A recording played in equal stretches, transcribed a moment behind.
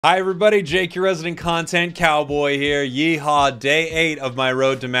Hi everybody, Jake, your resident content cowboy here. Yeehaw, day 8 of my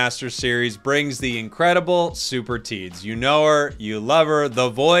Road to Master series brings the incredible SuperTeeds. You know her, you love her, the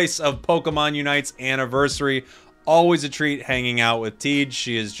voice of Pokemon Unite's anniversary. Always a treat hanging out with Teeds.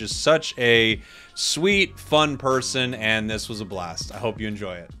 She is just such a sweet, fun person, and this was a blast. I hope you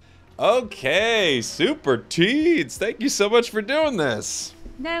enjoy it. Okay, SuperTeeds, thank you so much for doing this.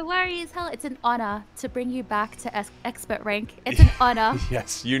 No worries, hell, it's an honor to bring you back to expert rank. It's an honor.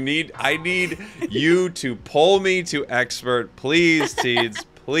 Yes, I need you to pull me to expert. Please, Teeds,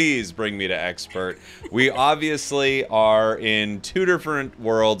 please bring me to expert. We obviously are in two different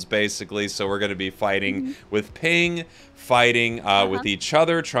worlds, basically, so we're going to be fighting with Ping, fighting with each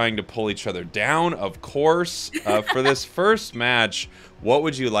other, trying to pull each other down, of course. For this first match, what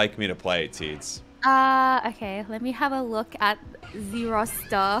would you like me to play, Teeds? Okay, let me have a look at the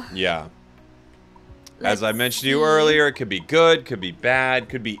roster. Yeah. As I mentioned to you earlier, it could be good, could be bad,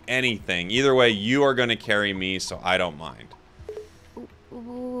 could be anything. Either way, you are going to carry me, so I don't mind.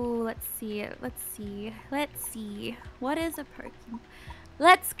 Ooh, let's see. What is a Pokemon?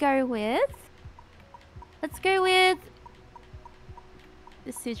 Let's go with the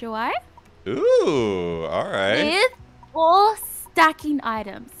Decidueye. Ooh, all right. With all stacking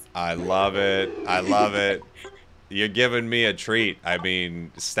items. I love it. I love it. You're giving me a treat. I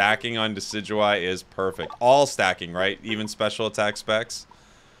mean, stacking on Decidueye is perfect. All stacking, right? Even special attack specs?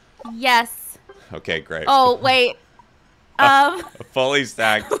 Yes. Okay, great. Oh, wait. Fully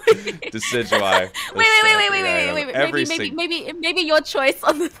stacked Decidueye. Wait. Maybe your choice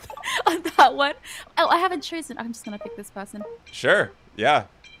on that one. Oh, I haven't chosen. I'm just gonna pick this person. Sure. Yeah.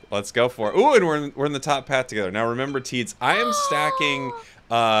 Let's go for it. Ooh, and we're in the top path together. Now remember, Teeds, I am stacking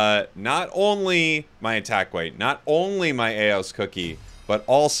not only my attack weight, not only my Aos cookie, but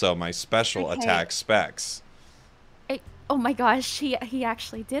also my special attack specs. Oh my gosh, he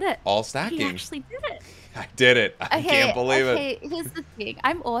actually did it. All stacking. He actually did it. I did it. I can't believe it. Okay, here's the thing.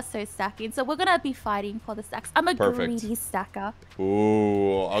 I'm also stacking, so we're gonna be fighting for the stacks. I'm a greedy stacker.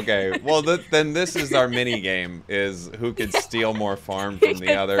 Ooh, okay. Well, then this is our mini game: is who could steal more farm from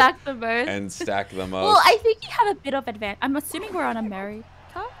the other stack the most. and stack the most. Well, I think you have a bit of advantage. I'm assuming we're on America.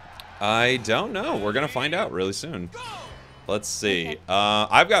 I don't know. We're gonna find out really soon. Let's see. Okay.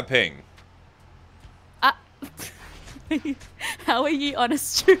 I've got Ping. How are you on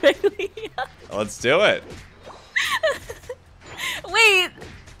Australia? Let's do it. Wait,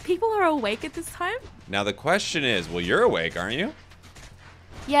 people are awake at this time? Now the question is, well, you're awake, aren't you?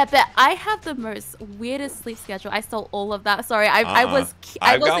 Yeah, but I have the most weirdest sleep schedule. I stole all of that. Sorry, I wasn't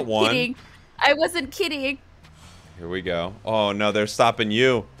kidding. I wasn't kidding. Here we go. Oh no, they're stopping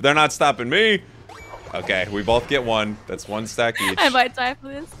you. They're not stopping me. Okay, we both get one. That's one stack each. I might die for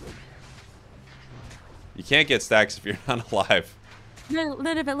this. You can't get stacks if you're not alive. No,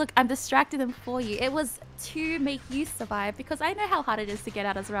 but look, I'm distracting them for you. It was to make you survive because I know how hard it is to get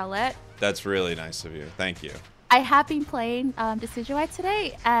out as Rowlet. That's really nice of you. Thank you. I have been playing Decidueye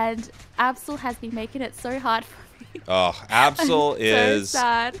today, and Absol has been making it so hard for me. Oh, Absol is so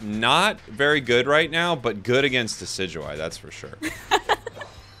sad. Not very good right now, but good against Decidueye, that's for sure.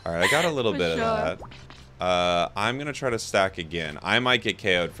 All right, I got a little bit of that. I'm going to try to stack again. I might get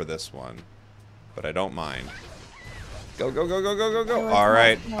KO'd for this one, but I don't mind. Go, go, go, go, go, go, go. All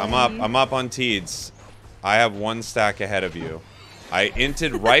right, I'm up on Teeds. I have one stack ahead of you. I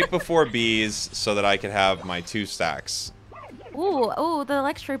inted right before bees so that I could have my 2 stacks. Ooh, the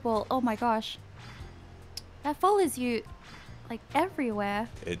Electro Ball. Oh my gosh. That follows you, like, everywhere.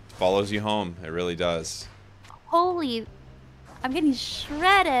 It follows you home. It really does. Holy, I'm getting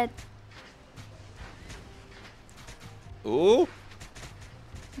shredded. Ooh.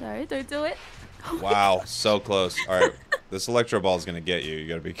 No, don't do it. Wow, so close. All right, this Electro Ball is gonna get you.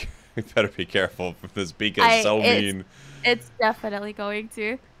 You better be careful. This beak is so mean. It's definitely going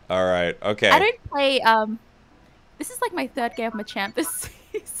to. All right, okay. I don't play. This is like my 3rd game of Machamp this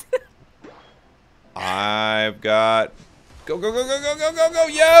season. I've got. Go, go, go, go, go, go, go, go!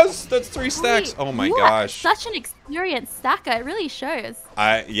 Yes, that's 3 stacks. Oh my gosh. Such an experienced stacker. It really shows.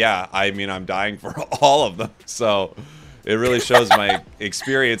 Yeah. I mean, I'm dying for all of them, so. It really shows my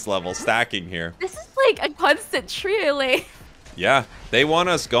experience level stacking here. This is like a constant trio lane. Yeah, they want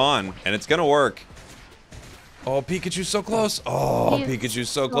us gone, and it's gonna work. Oh, Pikachu's so close. Oh,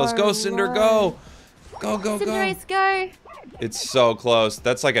 Pikachu's so close. Go, Cinder, go. Go, go, go. Cinderace, go. It's so close.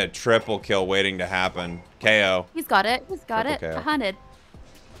 That's like a triple kill waiting to happen. KO. He's got it. He's got it. KO. 100.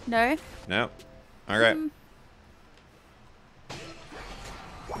 No. No. All right.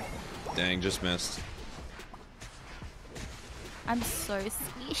 Dang, just missed. I'm so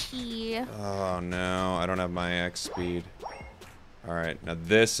squishy. Oh no, I don't have my X speed. All right, now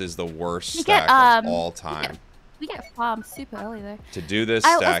this is the worst stack of all time. We get farmed super early though. To do this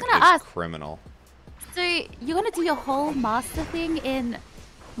stack is criminal. So you're gonna do your whole master thing in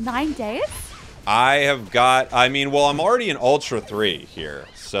 9 days? I have got. I mean, well, I'm already in Ultra 3 here,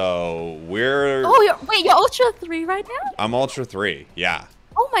 so we're. Oh, you're Ultra 3 right now? I'm Ultra 3. Yeah.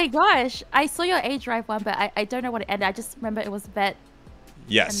 Oh my gosh, I saw your aDrive one, but I don't know what it ended. I just remember it was vet.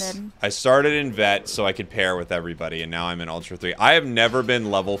 Yes, I started in vet so I could pair with everybody, and now I'm in Ultra 3. I have never been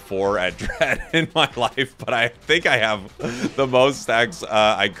level 4 at Dread in my life, but I think I have the most stacks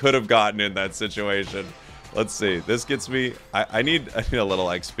I could have gotten in that situation. Let's see. This gets me... I need a little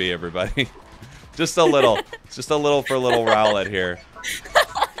XP, everybody. Just a little. Just a little for little Rowlet here.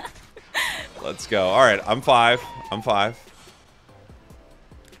 Let's go. All right, I'm 5. I'm 5.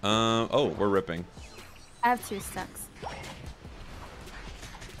 Oh, we're ripping. I have 2 stacks.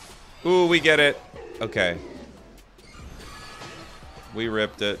 Ooh, we get it. Okay. We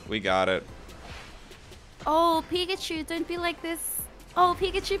ripped it. We got it. Oh, Pikachu, don't be like this. Oh,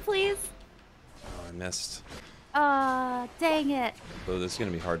 Pikachu, please. Oh, I missed. Dang it. Oh, this is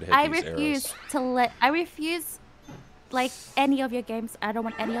going to be hard to hit these arrows. I refuse, like, any of your games. I don't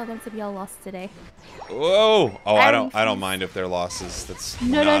want any of them to be a loss today. Whoa. Oh, I don't mind if they're losses. That's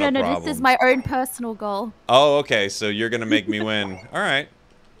not a problem. No. This is my own personal goal. Oh, okay. So you're going to make me win. All right.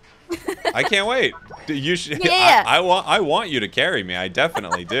 I can't wait. You should. Yeah. I want you to carry me. I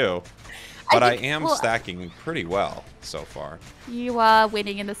definitely do. But I am stacking pretty well so far. You are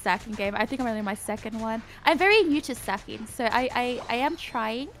winning in the stacking game. I think I'm only on my 2nd one. I'm very new to stacking, so I am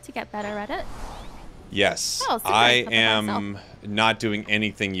trying to get better at it. Yes, I am not doing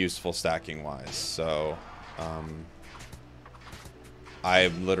anything useful stacking wise. So,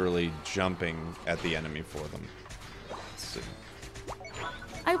 I'm literally jumping at the enemy for them. Let's see.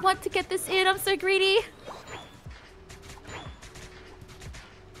 I want to get this in. I'm so greedy.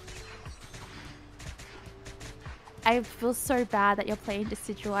 I feel so bad that you're playing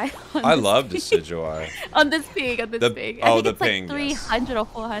Decidueye. I love Decidueye. on this ping, ping. Oh, I think it's ping, like 300 or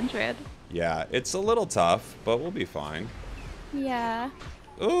 400. Yeah, it's a little tough, but we'll be fine. Yeah.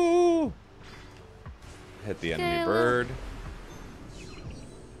 Ooh. Hit the enemy bird.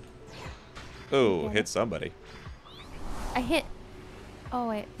 Ooh, hit somebody. I hit... Oh,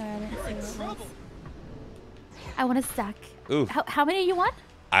 wait. No, I didn't see what it was. I want to stack. Ooh. How many you want?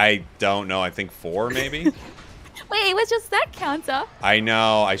 I don't know. I think 4, maybe? Wait, what's your stack counter? I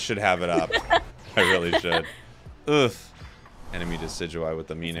know. I should have it up. I really should. Oof. Enemy Decidueye with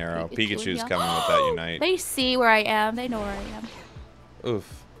the mean arrow. Pikachu's coming with that Unite. They see where I am. They know where I am.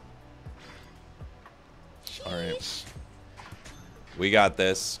 Oof. Alright. We got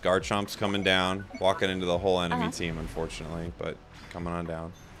this. Garchomp's coming down. Walking into the whole enemy team, unfortunately. But coming on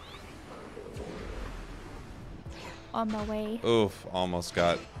down. On my way. Oof. Almost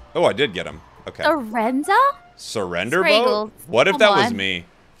got... Oh, I did get him. Okay. Surrender? Surrender vote? What if that was me?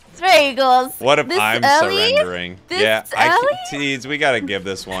 Spragels. What if I'm surrendering? Yeah, Teeds, we gotta give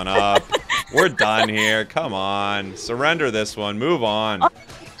this one up. We're done here. Come on. Surrender this one. Move on.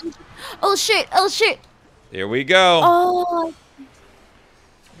 Oh shit. Oh shit. Here we go. Oh.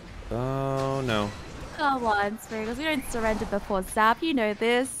 Oh no. Come on, Spragels. We don't surrender before Zap. You know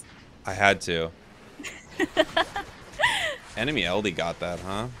this. I had to. Enemy LD got that,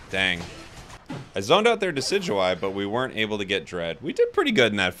 huh? Dang. I zoned out their Decidueye, but we weren't able to get Dread. We did pretty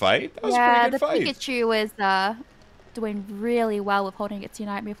good in that fight. That was a pretty good fight. Yeah, the Pikachu was doing really well with holding its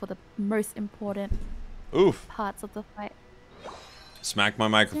Unite Me for the most important parts of the fight. Smacked my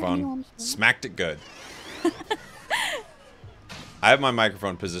microphone. Smacked it good. I have my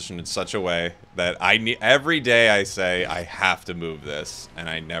microphone positioned in such a way that I need every day I say I have to move this, and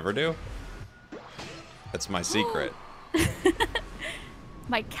I never do. That's my secret.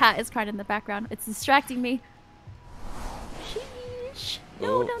 My cat is crying in the background. It's distracting me. Sheesh.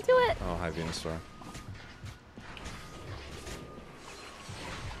 No, don't do it. Oh, hi, Venusaur.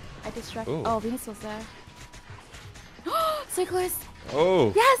 I distracted. Oh, Venusaur's there. So close.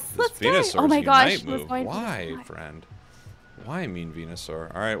 Oh. Yes, let's go. Venusaur's oh my gosh. Why, friend? Why, mean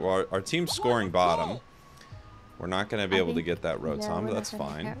Venusaur? All right, well, our team's scoring bottom. We're not going to be able to get that Rotom, but that's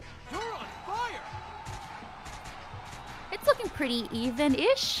fine. It's looking pretty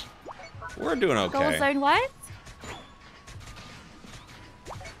even-ish. We're doing okay. Goal zone-wise.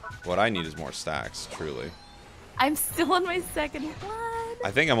 What I need is more stacks, truly. I'm still on my 2nd one. I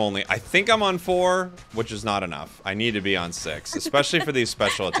think I'm on 4, which is not enough. I need to be on 6, especially for these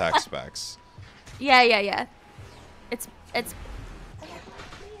special attack specs. Yeah. It's.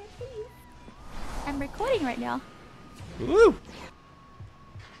 I'm recording right now. Woo!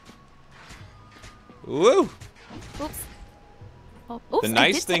 Woo! Oops. Oh, oops, the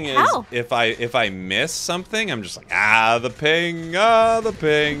nice thing is, if I miss something, I'm just like, the ping, the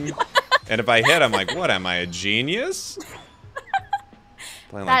ping. And if I hit, I'm like, what, am I a genius?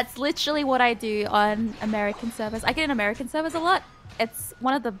 That's literally what I do on American servers. I get in American servers a lot. It's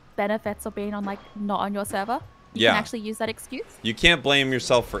one of the benefits of being on, like, not on your server. You can actually use that excuse. You can't blame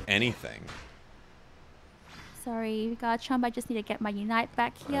yourself for anything. Sorry, Garchomp, I just need to get my Unite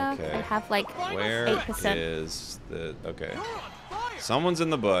back here. Okay. I have, like, 8%. Where is the... Okay. Someone's in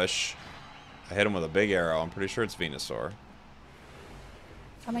the bush. I hit him with a big arrow. I'm pretty sure it's Venusaur.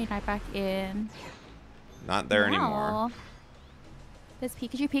 Got my Unite back in. Not there anymore. There's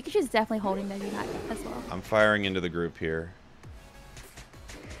Pikachu. Pikachu's definitely holding their Unite as well. I'm firing into the group here.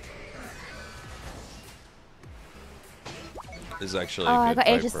 This is actually a good I got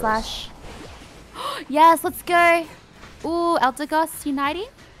fight Aegis for Slash. Yes, let's go. Ooh, Eldegoss uniting.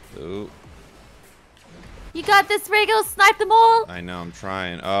 Ooh. You got this, Regal. Snipe them all. I know, I'm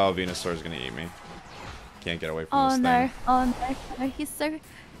trying. Oh, Venusaur's gonna eat me. Can't get away from this thing. Oh no,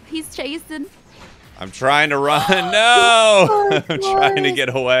 he's chasing. I'm trying to run. No! I'm trying to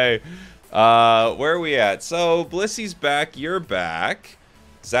get away. Where are we at? So, Blissy's back. You're back.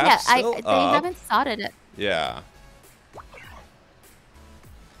 Zap's still up. They haven't started it. Yeah.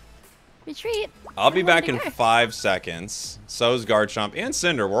 Retreat. I'll be back in 5 seconds. So's Garchomp and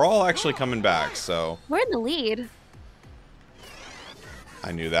Cinder. We're all actually coming back, so. We're in the lead.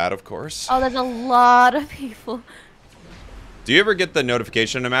 I knew that, of course. Oh, there's a lot of people. Do you ever get the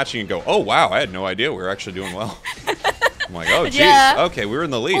notification in a match and you go, oh, wow, I had no idea we were actually doing well? I'm like, oh, jeez. Yeah. Okay, we were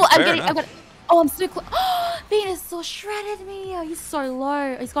in the lead. I'm so close. Venusaur shredded me. Oh, he's so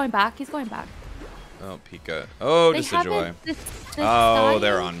low. He's going back. He's going back. Oh, Pika. Oh, Decidueye. Oh,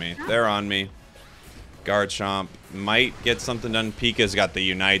 they're on me. They're on me. Garchomp might get something done. Pika's got the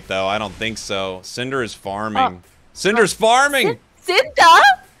Unite, though. I don't think so. Cinder is farming. Cinder's farming! Cinder?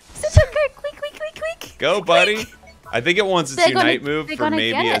 Cinder, go quick. Go, buddy. I think it wants its Unite move for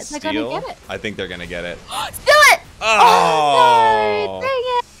maybe a steal. I think they're going to get it. Steal it! Oh, no!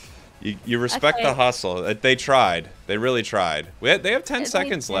 Dang it. You respect the hustle. They tried. They really tried. They have 10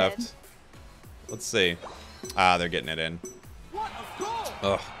 seconds left. Let's see. They're getting it in.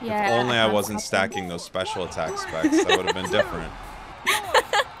 Ugh. Yeah, if only I wasn't stacking those special attack specs, that would have been different.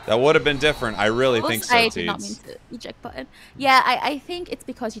 That would have been different. I really think so, I did not mean to eject button. Yeah, I think it's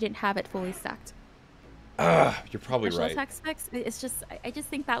because you didn't have it fully stacked. You're probably special right. Attack specs. It's just, I just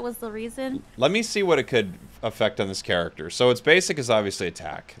think that was the reason. Let me see what it could affect on this character. So its basic is obviously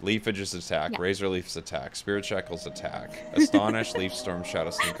attack. Leafage is attack. Yeah. Razor Leaf's attack. Spirit Shackle's attack. Astonish, Leaf Storm,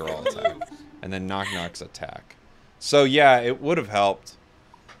 Shadow Sneaker all attack. And then Knock Knock's attack. So yeah, it would have helped.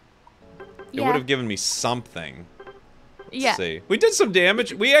 It would have given me something. Let's see. We did some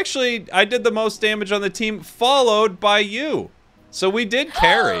damage. I did the most damage on the team, followed by you. So we did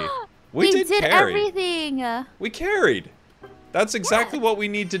carry. We did carry. Everything. We carried. That's exactly what we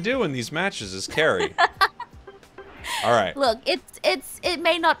need to do in these matches is carry. All right. Look, it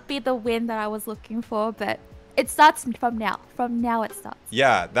may not be the win that I was looking for, but it starts from now. From now it starts.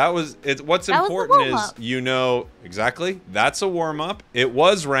 Yeah, what's important is you know exactly. That's a warm up. It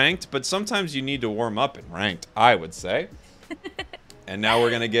was ranked, but sometimes you need to warm up in ranked, I would say. And now we're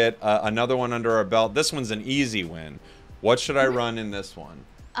going to get another one under our belt. This one's an easy win. What should I run in this one?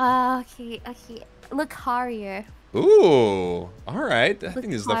 Okay. Lucario. Ooh, all right. I think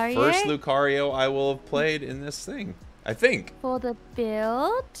this is the first Lucario I will have played in this thing. I think. For the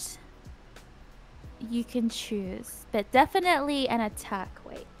build, you can choose, but definitely an attack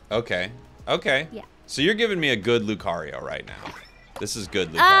weight. Okay. Yeah. So you're giving me a good Lucario right now. This is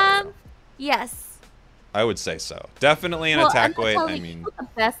good Lucario. Yes. I would say so. Definitely an attack weight. I mean, not the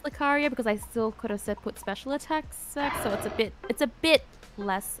best Lucario because I still could have said put special attacks spec, so it's a bit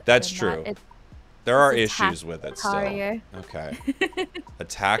less. That's true. There are issues with it still. Okay.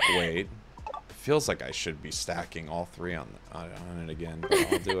 Attack weight. It feels like I should be stacking all three on it again. But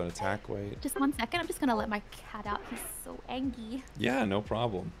I'll do an attack weight. Just 1 second. I'm just gonna let my cat out. He's so angry. Yeah, no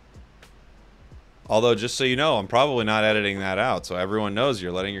problem. Although, just so you know, I'm probably not editing that out, so everyone knows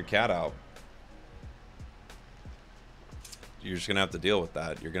you're letting your cat out. You're just gonna have to deal with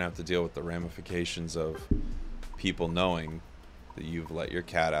that. You're gonna have to deal with the ramifications of people knowing that you've let your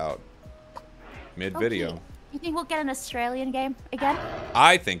cat out mid-video. Okay. You think we'll get an Australian game again?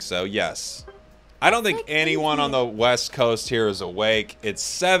 I think so, yes. I don't think anyone on the West Coast here is awake. It's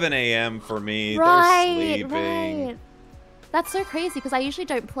 7 a.m. for me. They're sleeping. Right. That's so crazy because I usually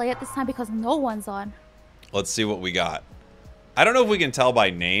don't play at this time because no one's on. Let's see what we got. I don't know if we can tell by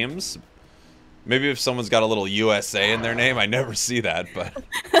names. Maybe if someone's got a little USA in their name. I never see that, but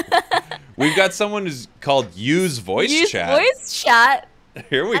We've got someone who's called Use Voice Chat. Use Voice Chat.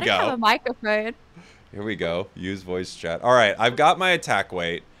 Here we I don't have a microphone. Here we go. Use Voice Chat. All right, I've got my attack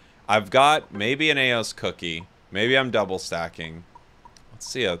weight. I've got maybe an AOS cookie. Maybe I'm double stacking. Let's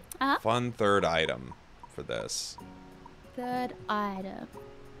see a fun third item for this. Third item.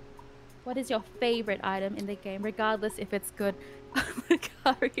 What is your favorite item in the game, regardless if it's good?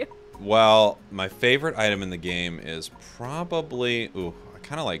 Well, my favorite item in the game is probably... Ooh, I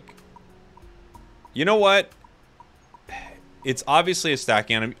kind of like... You know what? It's obviously a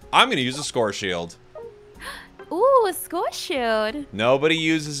stacking item. I'm going to use a score shield. Ooh, a score shield. Nobody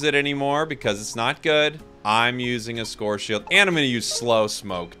uses it anymore because it's not good. I'm using a score shield. And I'm going to use slow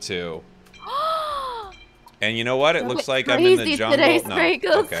smoke, too. And you know what? It looks like I'm in the jungle.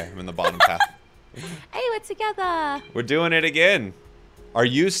 No, okay, I'm in the bottom path. Hey, we're together. We're doing it again. Are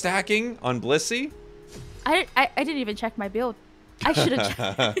you stacking on Blissey? I didn't even check my build. I should have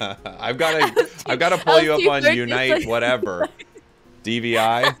checked. I've got to pull you up on Unite whatever,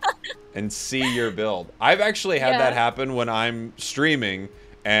 DVI, and see your build. I've actually had that happen when I'm streaming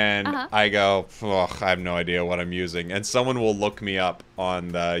and I go, I have no idea what I'm using, and someone will look me up on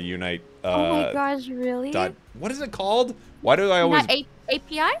the Unite. Oh my gosh, really? What is it called? Why do I always...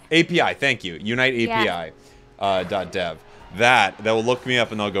 API? API, thank you. Unite API .dev. That will look me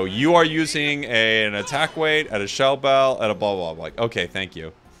up and they'll go, you are using an attack weight at a shell bell at a blah blah. I'm like, okay, thank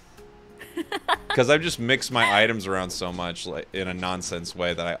you. Because I've just mixed my items around so much, like in a nonsense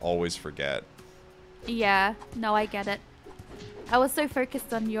way, that I always forget. Yeah, no, I get it. I was so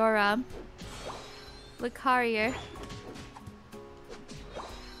focused on your Lucario.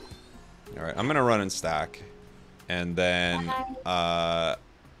 All right, I'm gonna run and stack, and then I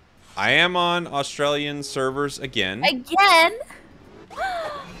am on Australian servers again. Again?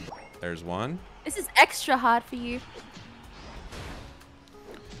 There's one. This is extra hard for you.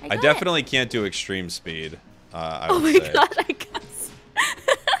 I definitely can't do extreme speed. I would say. Oh my god, I guess.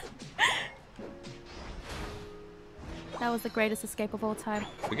 That was the greatest escape of all time.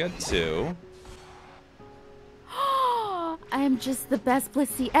 We got 2. I am just the best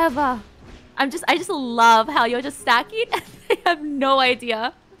Blissey ever. I just love how you're just stacking and I have no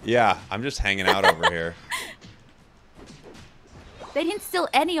idea. Yeah, I'm just hanging out over here. They didn't steal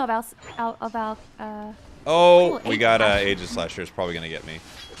any of our Oh, we got Aegis Slasher. It's probably gonna get me.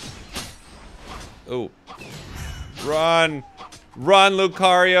 Oh, run, run,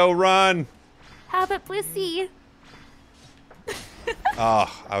 Lucario, run! How about Blissey?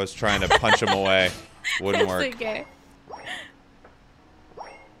 Oh, I was trying to punch him away. Wouldn't work. Okay.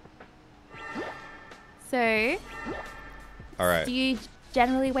 So, all right. Do you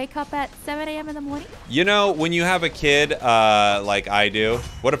generally wake up at 7 a.m. in the morning? You know, when you have a kid, like I do.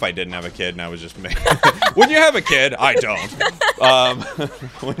 What if I didn't have a kid and I was just me? When you have a kid, I don't.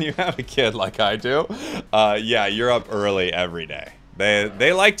 When you have a kid like I do, yeah, you're up early every day.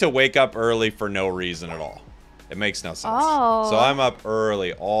 They like to wake up early for no reason at all. It makes no sense. Oh. So I'm up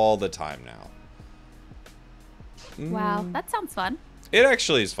early all the time now. Wow, that sounds fun. It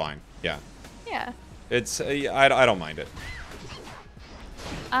actually is fine. Yeah. Yeah. It's I don't mind it.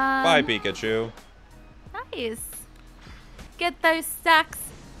 Bye, Pikachu. Nice. Get those stacks.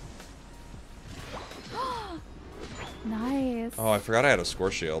 Nice. Oh, I forgot I had a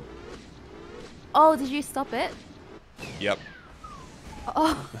score shield. Oh, did you stop it? Yep.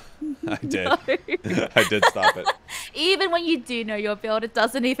 Oh, I did. No. I did stop it. Even when you do know your build, it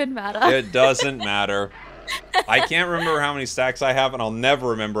doesn't even matter. It doesn't matter. I can't remember how many stacks I have, and I'll never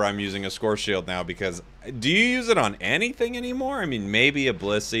remember I'm using a score shield now because... Do you use it on anything anymore? I mean, maybe a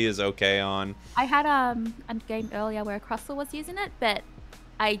Blissey is okay on... I had a game earlier where Krashy was using it, but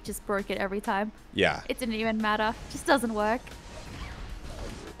I just broke it every time. Yeah. It didn't even matter. It just doesn't work.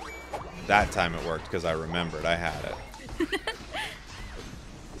 That time it worked because I remembered I had it.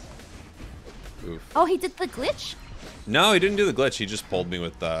 Oof. Oh, he did the glitch? No, he didn't do the glitch. He just pulled me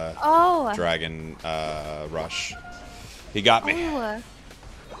with the Dragon Rush. He got me. Oh.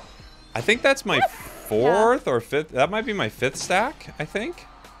 I think that's my 4th or 5th. That might be my 5th stack, I think.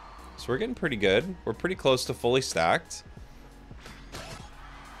 So we're getting pretty good. We're pretty close to fully stacked. I'm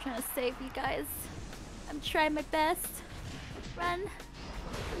trying to save you guys. I'm trying my best. Run.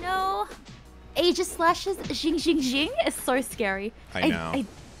 No. Aegis Slashes. Xing, xing, xing is so scary. I know.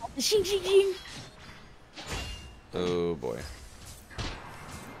 Xing, xing, xing. Oh boy.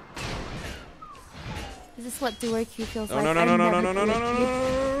 Is this what CurlieQ feels like?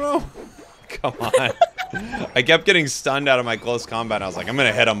 No. Come on. I kept getting stunned out of my close combat. And I was like, I'm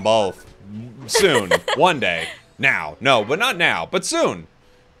going to hit them both. Soon. One day. Now. No, but not now. But soon.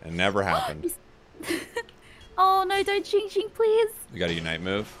 It never happened. Oh, no. Don't ching ching, please. We got a Unite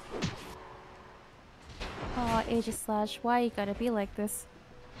move. Oh, aDrive, why are you gonna be like this?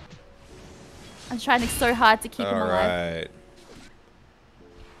 I'm trying so hard to keep him alive. Alright.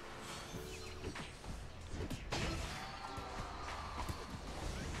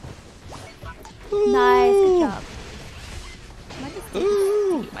 Nice, good job. I might just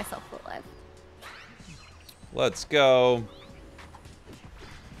keep myself alive. Let's go.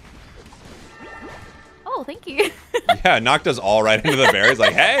 Oh, thank you. Yeah, knocked us all right into the berries.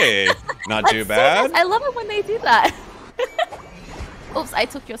 Like, hey, not too bad. So nice. I love it when they do that. Oops, I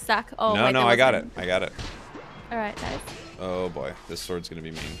took your stack. Oh, no, wait, no, I got it. I got it. Alright, nice. Oh boy, this sword's gonna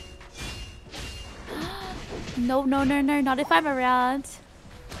be mean. No, no, no, no, not if I'm around.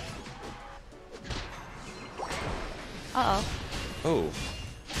 Uh-oh. Oh.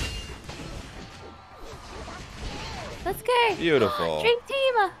 Let's go. Beautiful. Dream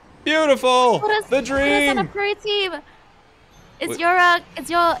team. Beautiful. The dream. Put us on a pro team. Is your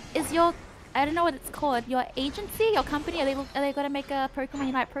I don't know what it's called. Your agency, your company, are they gonna make a Pokemon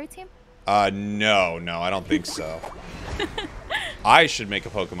Unite pro team? No, I don't think so. I should make a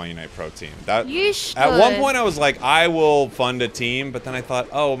Pokemon Unite pro team. You should. At one point, I was like, I will fund a team, but then I thought,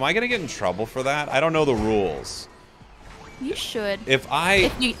 oh, am I gonna get in trouble for that? I don't know the rules. You should. If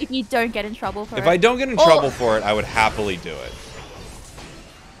you don't get in trouble for it. If I don't get in trouble for it, I would happily do it.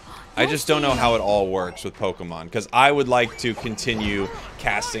 I just don't know how it all works with Pokemon, because I would like to continue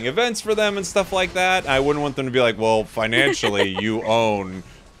casting events for them and stuff like that. I wouldn't want them to be like, well, financially, you own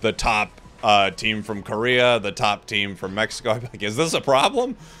the top team from Korea, the top team from Mexico. I'd be like, is this a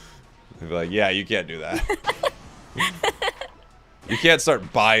problem? They'd be like, yeah, you can't do that. You can't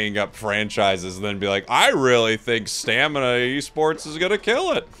start buying up franchises and then be like, I really think Stamina Esports is gonna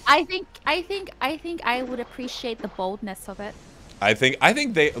kill it. I think I would appreciate the boldness of it. I think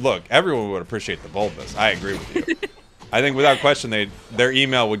they look. Everyone would appreciate the boldness. I agree with you. I think without question, their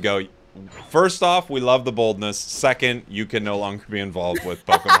email would go, first off, we love the boldness. Second, you can no longer be involved with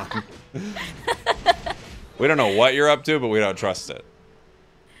Pokemon. We don't know what you're up to, but we don't trust it.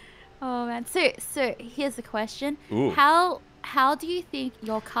 Oh man. So here's a question. Ooh. How do you think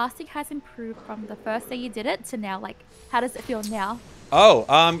your casting has improved from the first day you did it to now? Like, how does it feel now?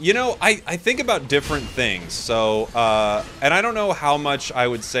 Oh, you know, I think about different things. So, and I don't know how much I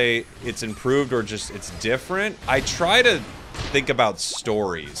would say it's improved or just it's different. I try to think about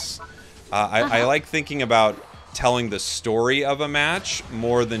stories. I like thinking about telling the story of a match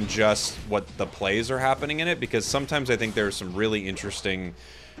more than just what the plays are happening in it, because sometimes I think there are some really interesting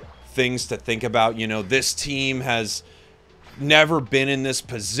things to think about. You know, this team has never been in this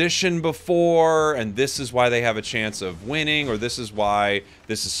position before, and this is why they have a chance of winning, or this is why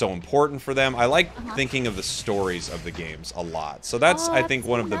this is so important for them. I like thinking of the stories of the games a lot. So that's, I think,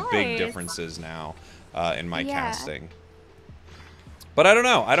 one of the big differences now in my casting. But I don't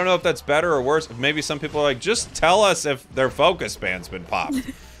know. I don't know if that's better or worse. Maybe some people are like, just tell us if their focus band's been popped.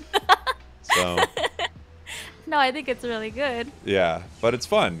 So... No, I think it's really good. Yeah, but it's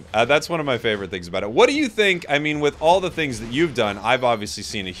fun. That's one of my favorite things about it. What do you think? I mean, with all the things that you've done, I've obviously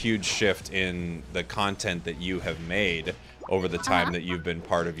seen a huge shift in the content that you have made over the time that you've been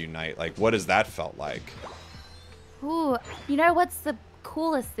part of Unite. Like, what has that felt like? Ooh, you know what's the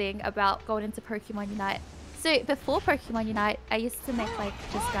coolest thing about going into Pokemon Unite? So before Pokemon Unite, I used to make like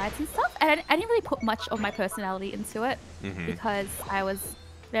just guides and stuff, and I didn't really put much of my personality into it because I was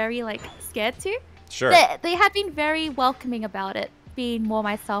very like scared to. Sure. They have been very welcoming about it, being more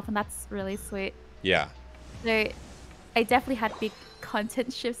myself, and that's really sweet. Yeah. So I definitely had big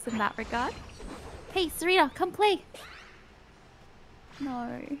content shifts in that regard. Hey, Serena, come play.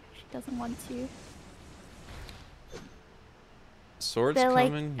 No, she doesn't want to. Swords They're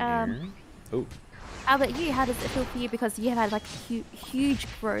coming like, here. Oh. How about you? How does it feel for you? Because you have had like huge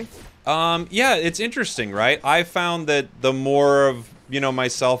growth. Yeah, it's interesting, right? I found that the more of, you know,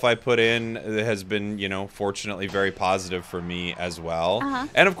 myself I put in has been, you know, fortunately very positive for me as well.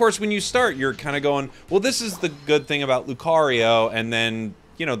 And of course, when you start, you're kind of going, well, this is the good thing about Lucario, and then,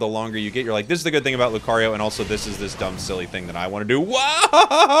 you know, the longer you get, you're like, this is the good thing about Lucario, and also this is this dumb, silly thing that I want to do.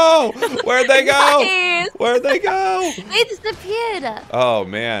 Whoa! Where'd they go? Nice. Where'd they go? They disappeared. Oh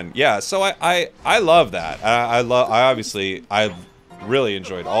man, yeah. So I love that. I've really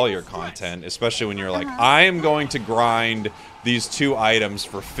enjoyed all your content, especially when you're like, I am going to grind these 2 items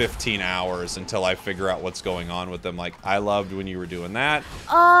for 15 hours until I figure out what's going on with them. Like, I loved when you were doing that.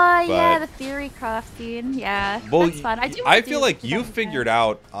 Oh, yeah, the theory crafting. Yeah, well, that's fun. I feel like you figured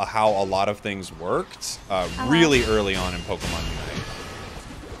out how a lot of things worked really early on in Pokemon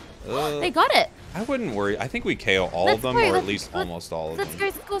Unite. They got it. I wouldn't worry. I think we KO all of them, or at least almost all of them.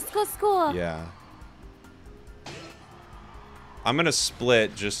 Let's go, score. Yeah. I'm going to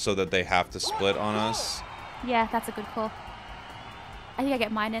split just so that they have to split on us. Yeah, that's a good call. I think I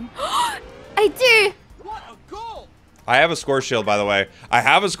get mine in. I do! What a goal! I have a score shield, by the way. I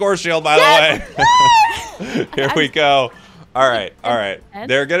have a score shield, by the way. Here we go. All right, all right.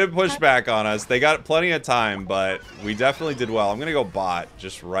 They're going to push back on us. They got plenty of time, but we definitely did well. I'm going to go bot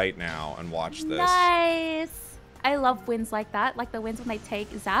just right now and watch this. Nice. I love wins like that. Like the wins when they take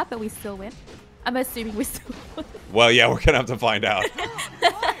zap, but we still win. I'm assuming we still win. Well, yeah, we're going to have to find out.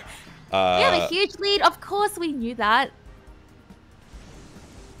 We have a huge lead. Of course we knew that.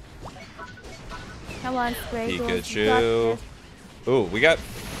 Come on, spragels. Pikachu. Ooh, we got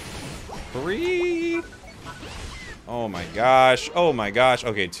 3. Oh my gosh. Oh my gosh.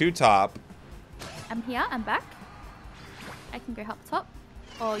 Okay, 2 top. I'm here. I'm back. I can go help top.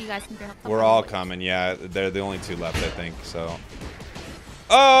 Oh, you guys can go help top. We're all coming. Yeah, they're the only 2 left, I think. So.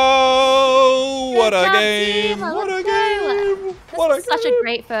 Oh, what a game! What a game! What a game! Such a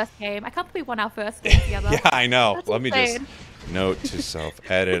great first game. I can't believe we won our first game together. Yeah, I know. That's Let me just note to self: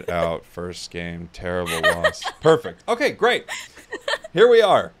 edit out first game. Terrible loss. Perfect. Okay, great. Here we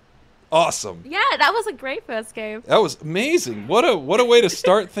are. Awesome. Yeah, that was a great first game. That was amazing. What a way to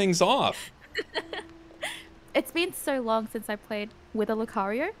start things off. It's been so long since I played with a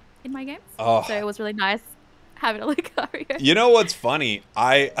Lucario in my games. Oh. So it was really nice having a Lucario. You know what's funny?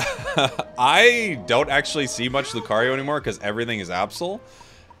 I don't actually see much Lucario anymore because everything is Absol.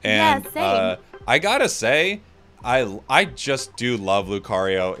 And yeah, same. I gotta say, I just do love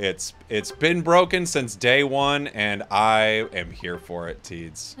Lucario. It's been broken since day 1, and I am here for it,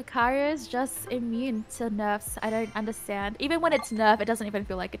 Teeds. Lucario is just immune to nerfs. I don't understand. Even when it's nerf, it doesn't even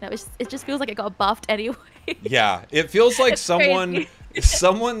feel like a nerf. It just feels like it got buffed anyway. Yeah, it feels like someone crazy.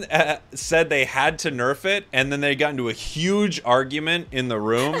 someone said they had to nerf it, and then they got into a huge argument in the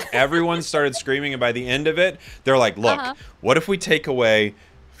room. Everyone started screaming, and by the end of it, they're like, look, what if we take away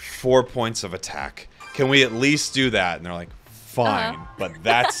 4 points of attack? Can we at least do that? And they're like, fine, but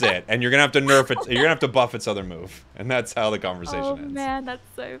that's it. And you're gonna have to nerf it. You're gonna have to buff its other move, and that's how the conversation ends. Oh man, that's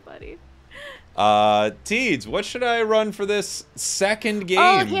so funny. Teeds, what should I run for this second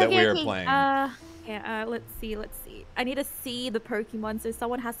game that we are playing? Let's see. I need to see the Pokemon, so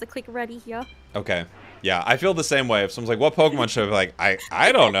someone has to click ready here. Okay. Yeah, I feel the same way. If someone's like, what Pokemon should I be like?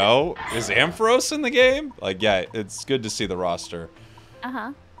 I don't know. Is Ampharos in the game? Like, yeah, it's good to see the roster.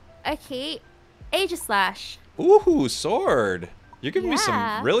 Okay. Aegislash. Ooh, Sword. You're giving me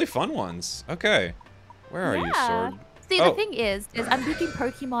some really fun ones. Okay. Where are you, Sword? See, the thing is I'm picking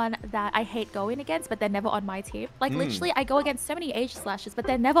Pokemon that I hate going against, but they're never on my team. Like, literally, I go against so many Aegislashes, but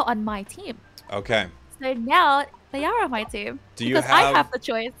they're never on my team. Okay. So now they are on my team. Because I have the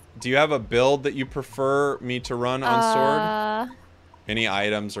choice. Do you have a build that you prefer me to run on Sword? Any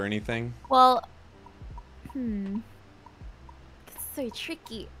items or anything? Well, it's so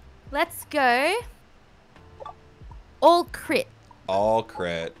tricky. Let's go all crit. All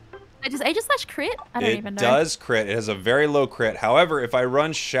crit. Does Aegislash crit? I don't even know. It does crit. It has a very low crit. However, if I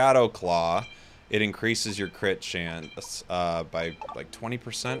run Shadow Claw, it increases your crit chance by like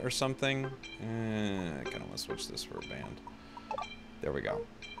 20% or something. I kind of want to switch this for a band. There we go.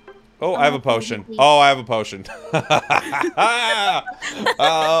 Oh, I have a potion. Oh, I have a potion. Oh,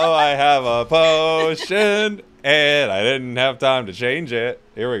 I have a potion. And I didn't have time to change it.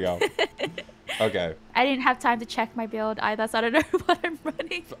 Here we go. Okay. I didn't have time to check my build either, so I don't know what I'm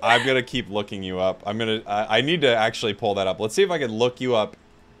running. I'm going to keep looking you up. I need to actually pull that up. Let's see if I can look you up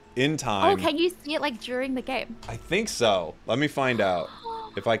in time. Oh, can you see it like during the game? I think so. Let me find out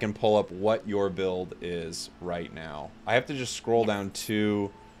if I can pull up what your build is right now. I have to just scroll down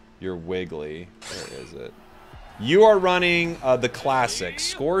to your Wiggly. Where is it? You are running the classic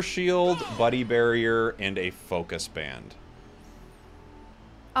Score Shield, Buddy Barrier, and a Focus Band.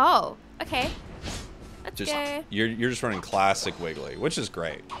 Oh, okay. Let's go. You're just running classic Wiggly, which is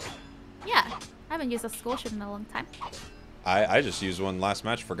great. Yeah, I haven't used a Score Shield in a long time. I just used one last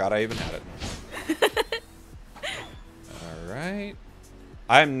match, forgot I even had it. Alright.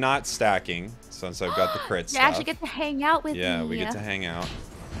 I'm not stacking since I've got the crit stuff. You actually get to hang out with me. Yeah, we get to hang out.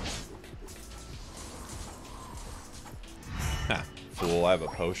 Ha, fool, I have a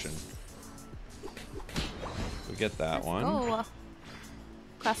potion. We get that one. Oh.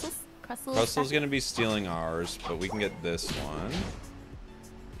 Crustle's gonna be stealing ours, but we can get this one.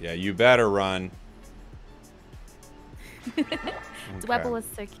 Yeah, you better run. Dwebble is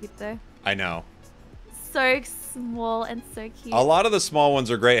so cute though. I know. So small and so cute. A lot of the small ones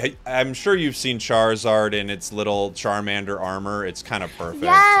are great. I'm sure you've seen Charizard in its little Charmander armor. It's kind of perfect.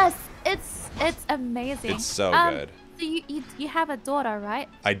 Yes, it's amazing. It's so good. So you have a daughter, right?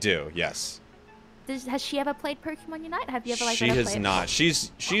 I do, yes. has she ever played Pokemon Unite? Have you ever like? She has not.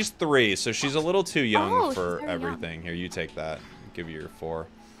 She's 3, so she's a little too young for everything. Young. Here, you take that. I'll give you your 4.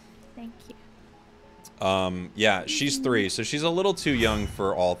 Thank you. Yeah, she's 3, so she's a little too young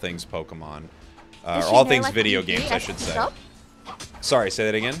for all things Pokemon. Or Does she all know, things like, video what you do games, I as should a say. job? Sorry, say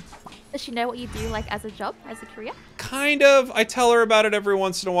that again? Does she know what you do like as a job, as a career? Kind of. I tell her about it every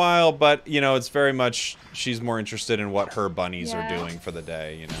once in a while, but, you know, it's very much, she's more interested in what her bunnies are doing for the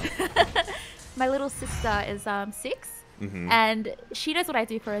day, you know. My little sister is 6, and she knows what I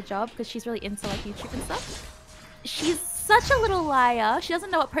do for a job because she's really into like YouTube and stuff. She's such a little liar. She doesn't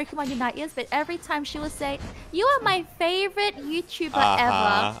know what Pokemon Unite is, but every time she will say, "You are my favorite YouTuber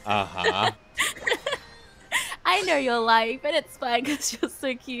ever." I know you're lying, but it's fine because you're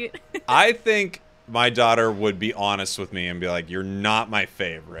so cute. I think my daughter would be honest with me and be like, "You're not my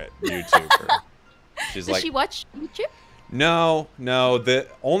favorite YouTuber." She's Does like, she watch YouTube? No. The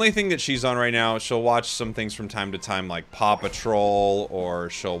only thing that she's on right now, she'll watch some things from time to time, like Paw Patrol, or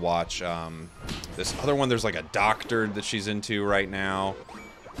she'll watch this other one. There's like a doctor that she's into right now.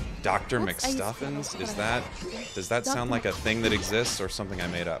 Dr. McStuffins? Does that sound like a thing that exists or something I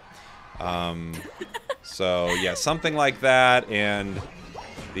made up? So yeah, something like that, and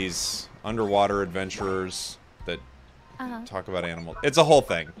these underwater adventurers that talk about animals. It's a whole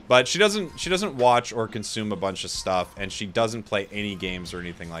thing. But she doesn't watch or consume a bunch of stuff, and she doesn't play any games or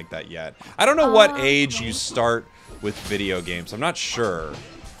anything like that yet. I don't know what age you start with video games. I'm not sure.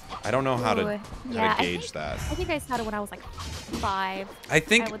 I don't know how to gauge that. I think I started when I was like 5. I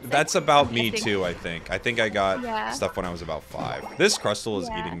think that's about me too, I think. I think I got stuff when I was about 5. This Crustle is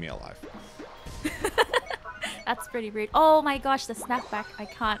eating me alive. That's pretty rude. Oh my gosh, the snapback. I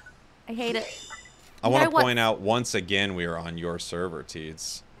can't. I hate it. I want to point out once again we are on your server,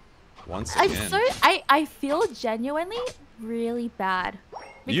 Teeds. Once again. I feel genuinely really bad.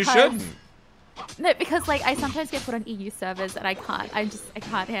 You shouldn't. No, because like I sometimes get put on EU servers and I can't. I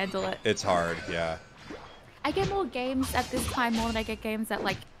can't handle it. It's hard, yeah. I get more games at this time more than I get games at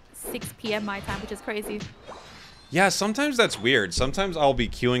like 6 p.m. my time, which is crazy. Yeah, sometimes that's weird. Sometimes I'll be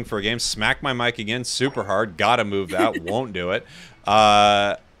queuing for a game, smack my mic again super hard, gotta move that, won't do it.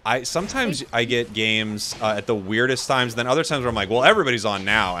 Sometimes I get games at the weirdest times, then other times where I'm like, well, everybody's on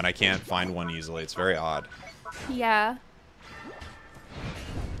now, and I can't find one easily. It's very odd. Yeah.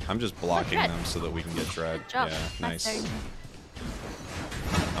 I'm just blocking them so that we can get Dread. Yeah, nice.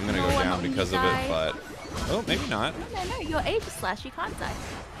 I'm gonna go down because of it, but... Oh, maybe not. No, you're aDrive, you can't die.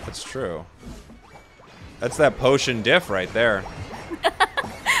 That's true. That's that potion diff right there.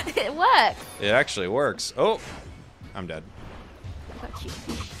 It works. It actually works. Oh, I'm dead. Got you.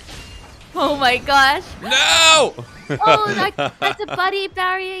 Oh my gosh. No! Oh, that's a buddy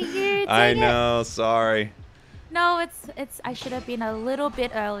barrier. I know, sorry. No, I should have been a little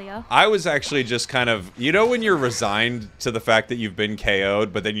bit earlier. I was actually just kind of, you know when you're resigned to the fact that you've been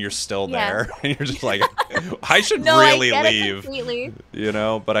KO'd, but then you're still there, and you're just like, I should really leave. You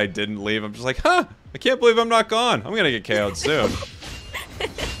know, but I didn't leave. I'm just like, huh, I can't believe I'm not gone. I'm gonna get KO'd soon.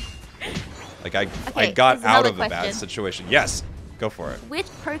 Like I got out of a bad situation. Yes, go for it. Which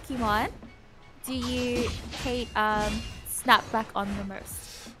Pokemon do you hate snapback on the most?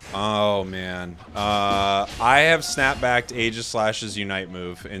 Oh man, I have snapbacked aDrive's Unite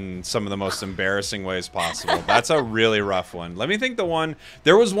move in some of the most embarrassing ways possible. That's a really rough one. Let me think.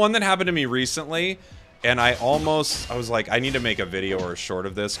 There was one that happened to me recently, and I was like, I need to make a video or a short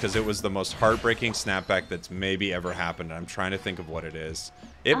of this because it was the most heartbreaking snapback that's maybe ever happened. And I'm trying to think of what it is.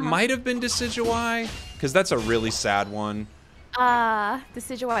 It might have been Decidueye, because that's a really sad one.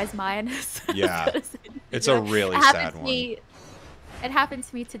 Decidueye is mine. So yeah, it's a really sad one. It happened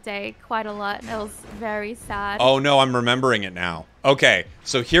to me today quite a lot, and it was very sad. Oh, no, I'm remembering it now. Okay,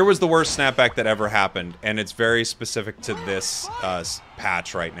 so here was the worst snapback that ever happened, and it's very specific to this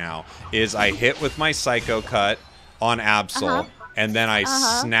patch right now, is I hit with my Psycho Cut on Absol, and then I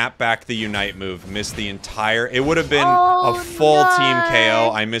snap back the Unite move, missed the entire... It would have been a full team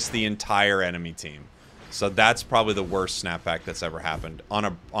KO. I missed the entire enemy team. So that's probably the worst snapback that's ever happened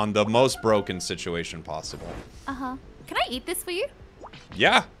on the most broken situation possible. Can I eat this for you?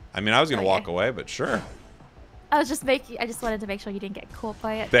 Yeah. I mean, I was going to walk away, but sure. I just wanted to make sure you didn't get caught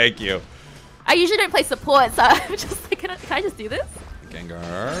by it. Thank you. I usually don't play support, so I'm just like, can I just do this?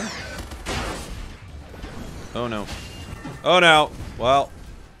 Gengar. Oh, no. Oh, no. Well,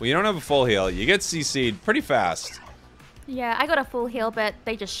 you don't have a full heal. You get CC'd pretty fast. Yeah, I got a full heal, but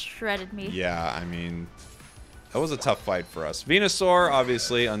they just shredded me. Yeah, I mean, that was a tough fight for us. Venusaur,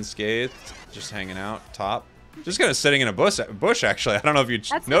 obviously, unscathed. Just hanging out, top. Just kind of sitting in a bush, actually. I don't know if you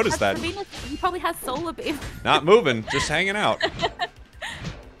noticed that. He probably has Solar Beam. Not moving, just hanging out.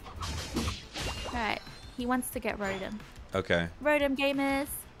 Alright, He wants to get Rotom. Okay. Rotom gamers.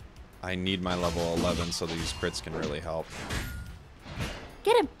 I need my level 11 so these crits can really help.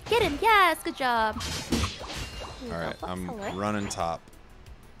 Get him! Get him! Yes, good job. Ooh, Alright, I'm running top.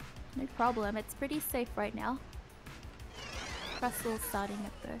 No problem. It's pretty safe right now. Russell's starting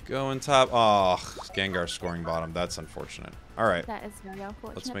at the... Going top. Oh, Gengar scoring bottom. That's unfortunate. Alright. That is very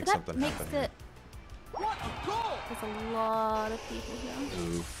unfortunate. Let's make but something that happen. makes it... There's a lot of people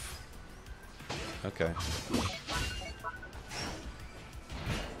here. Oof. Okay.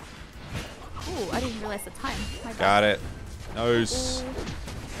 Ooh, I didn't realize the time. My bad. Got it. Nice.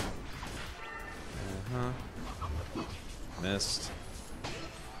 Ooh. Missed.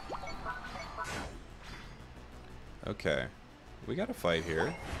 Okay. We got to fight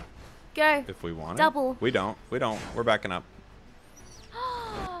here. Go. If we want Double. it. We don't. We don't. We're backing up.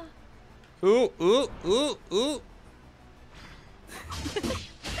 Ooh, ooh, ooh, ooh.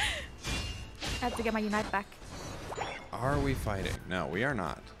 I have to get my Unite back. Are we fighting? No, we are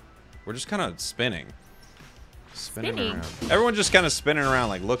not. We're just kind of spinning. Spinning around. Everyone's just kind of spinning around,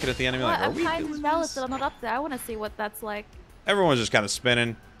 like looking at the enemy, like, are I'm we kind doing of jealous this? that I'm not up there. I want to see what that's like. Everyone's just kind of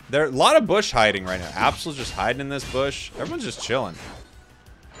spinning. There are a lot of bush hiding right now. Absol's just hiding in this bush. Everyone's just chilling.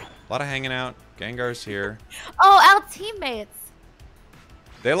 A lot of hanging out. Gengar's here. Oh, our teammates.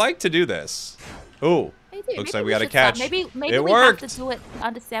 They like to do this. Ooh. They do. Looks Maybe like we we got a should start. catch. Maybe It we worked. have to do it to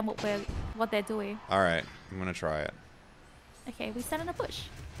understand what they're doing. All right. I'm going to try it. Okay, we stand in a bush.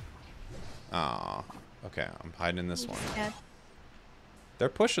 Aw. Okay, I'm hiding in this one. Yeah. They're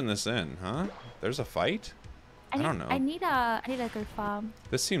pushing this in, huh? There's a fight? I don't know. I need to go farm.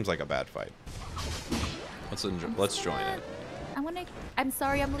 This seems like a bad fight. Let's join it. I'm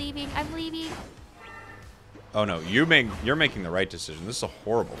sorry, I'm leaving. I'm leaving. Oh no, you're making the right decision. This is a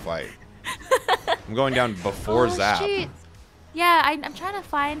horrible fight. I'm going down before Zap. Shoot. Yeah, I'm trying to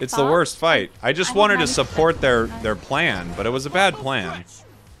find. It's the worst fight. I just wanted to support their plan, but it was a bad plan.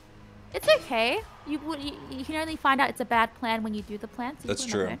 It's okay. You can only find out it's a bad plan when you do the plan. So That's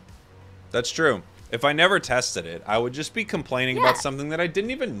true. That's true. If I never tested it, I would just be complaining about something that I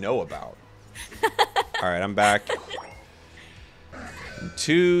didn't even know about. All right, I'm back. In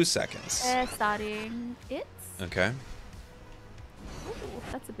 2 seconds. Starting it. Okay. Ooh,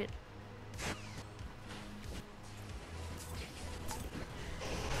 that's a bit.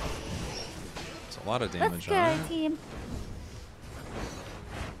 It's a lot of damage on Let's it. go, team.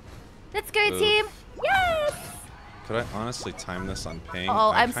 Let's go, Oof. team. Yes. Could I honestly time this on ping? Oh,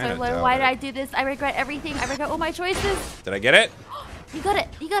 I I'm so kinda low. doubt Why it. did I do this? I regret everything. I regret all my choices. Did I get it? You got it.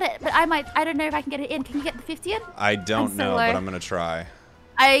 You got it. But I don't know if I can get it in. Can you get the 50 in? I don't so know, low. but I'm gonna try.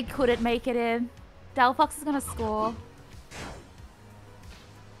 I couldn't make it in. Delphox is gonna score.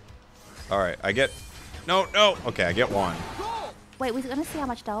 All right, I get. No. Okay, I get one. Wait, we're gonna see how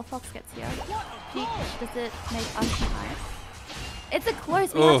much Delphox gets here. Peach, does it make us time? It's a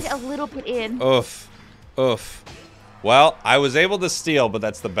close. We have to get a little bit in. Oof. Oof. Well, I was able to steal, but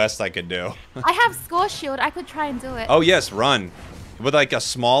that's the best I could do. I have score shield. I could try and do it. Oh yes, run. With like a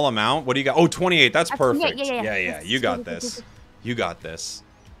small amount. What do you got? Oh, 28. That's perfect. Yeah. You got this. You got this.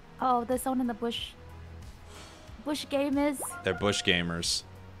 Oh, there's someone in the bush. Bush gamers. They're bush gamers.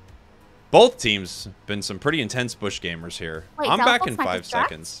 Both teams been some pretty intense bush gamers here. Wait, I'm back Delphox in might 5 distract?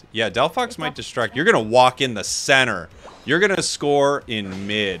 seconds. Yeah, Delphox might distract. You're gonna walk in the center. You're gonna score in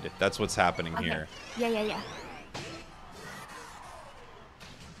mid. That's what's happening here. Yeah.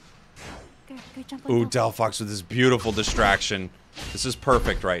 Go jump on Ooh, Delphox. Delphox with this beautiful distraction. This is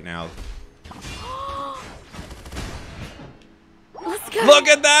perfect right now. Let's go. Look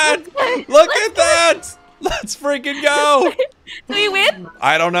at that! Look at that! Let's freaking go! Do we win?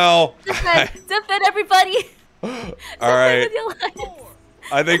 I don't know. Defend everybody. All right. With your lives.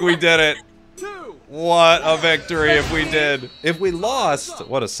 I think we did it. What a victory if we did. If we lost,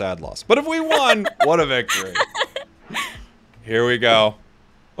 what a sad loss. But if we won, what a victory. Here we go.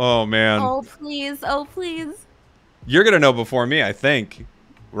 Oh, man. Oh, please. Oh, please. You're going to know before me, I think.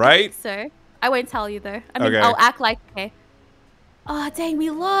 Right? So, I won't tell you, though. I mean, Okay. I'll act like, okay. Oh, dang, we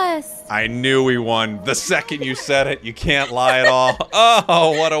lost. I knew we won. The second you said it, you can't lie at all.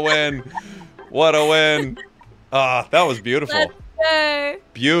 Oh, what a win. What a win. Ah, that was beautiful. Let's go.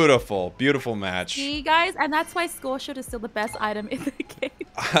 Beautiful, beautiful match. See, guys? And that's why Score Shield is still the best item in the game.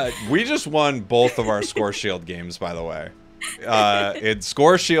 We just won both of our Score Shield games, by the way. In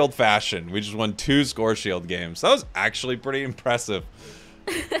Score Shield fashion. We just won 2 Score Shield games. That was actually pretty impressive.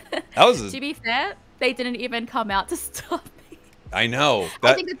 That was To be fair, they didn't even come out to stop me. I know.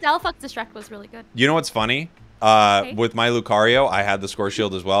 I think the Delphox distract was really good. You know what's funny? Okay. With my Lucario, I had the score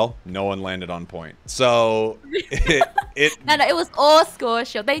shield as well. No one landed on point. So No, it was all score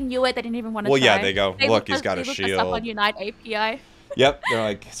shield. They knew it. They didn't even want to well, try. yeah, they go, look, he's got a they looked us up on shield. Unite API. Yep, they're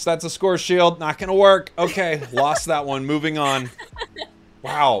like, that's a score shield. Not going to work. Okay, lost that one. Moving on.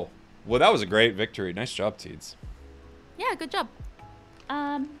 Wow. Well, that was a great victory. Nice job, Teeds. Yeah, good job.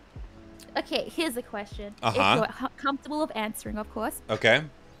 Okay, here's a question. If Uh-huh. you're comfortable with answering, of course. Okay.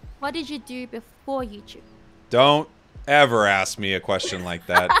 What did you do before YouTube? Don't ever ask me a question like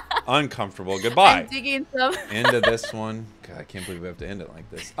that. Uncomfortable. Goodbye. I'm digging some. End of this one. God, I can't believe we have to end it like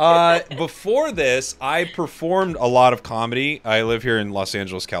this. Before this, I performed a lot of comedy. I live here in Los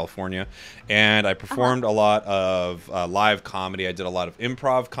Angeles, California, and I performed a lot of live comedy. I did a lot of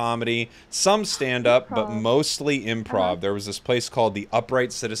improv comedy, some stand-up, but mostly improv. There was this place called the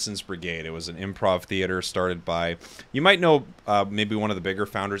Upright Citizens Brigade. It was an improv theater started by, you might know maybe one of the bigger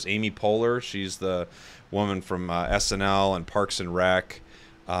founders, Amy Poehler. She's the woman from SNL and Parks and Rec.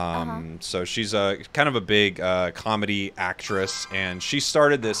 So she's a kind of a big comedy actress, and she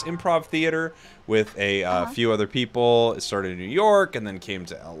started this improv theater with a few other people. It started in New York and then came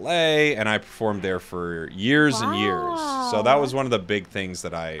to LA, and I performed there for years and years. So that was one of the big things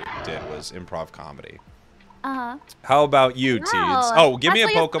that I did, was improv comedy. How about you, Teeds? Oh, give me a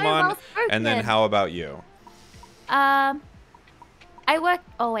Pokemon, and then how about you? I work.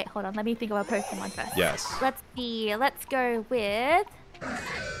 Oh wait, hold on. Let me think of a Pokemon first. Yes. Let's see. Let's go with.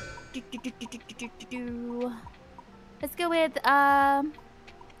 Let's go with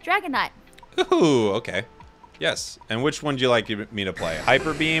Dragonite. Ooh, okay. Yes. And which one do you like me to play?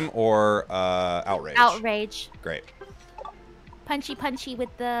 Hyper Beam or Outrage? Outrage. Great. Punchy with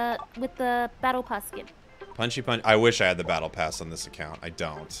the Battle Pass skin. Punchy Punch. I wish I had the Battle Pass on this account. I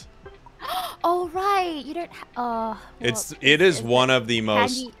don't. Oh right, you don't. Well, it is one of the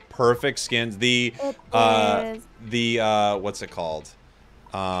most perfect skins. The what's it called?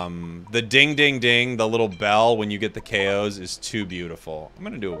 The ding ding ding, the little bell when you get the KOs is too beautiful. I'm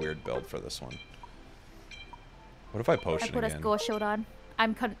gonna do a weird build for this one. What if I potion again? I put a score shield on.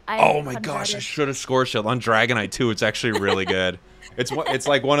 Oh my gosh, I should have score shield on Dragonite too. It's actually really good. It's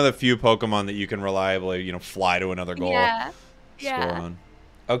like one of the few Pokemon that you can reliably, fly to another goal. Yeah. Score on.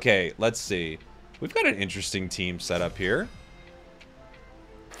 Okay, let's see. We've got an interesting team set up here.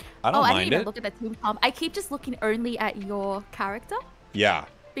 I don't mind I didn't even it. look at the team comp. I keep just looking only at your character. Yeah.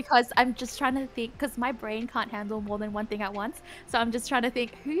 Because I'm just trying to think, because my brain can't handle more than one thing at once. So I'm just trying to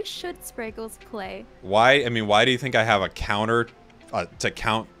think, who should Spragels play? Why? I mean, why do you think I have a counter to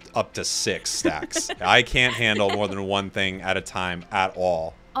count up to 6 stacks? I can't handle more than one thing at a time at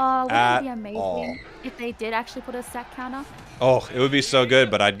all. Wouldn't it be amazing if they did actually put a stack counter? Oh, it would be so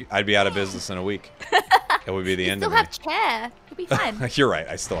good, but I'd be out of business in a week. It would be the end of me. You still have chair. It'll be fine. You're right.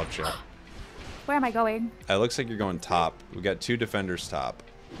 I still have chair. Where am I going? It looks like you're going top. We got 2 defenders top.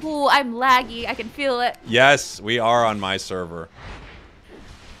 Ooh, I'm laggy. I can feel it. Yes, we are on my server.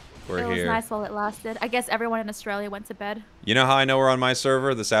 We're here. It was nice while it lasted. I guess everyone in Australia went to bed. You know how I know we're on my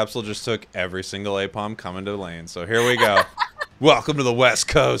server? This Absol just took every single APOM coming to the lane. So here we go. Welcome to the West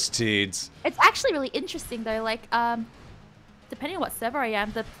Coast, Teeds. It's actually really interesting though. Like, depending on what server I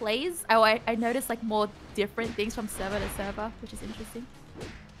am, the plays. I noticed like more different things from server to server, which is interesting.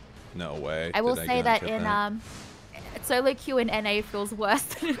 No way. I will say that in CurlieQ in NA feels worse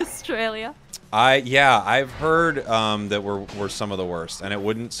than in Australia. Yeah, I've heard that we're some of the worst, and it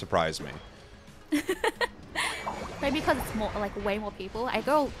wouldn't surprise me. Maybe because it's more like way more people. I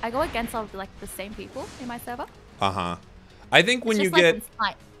go against all like the same people in my server. I think when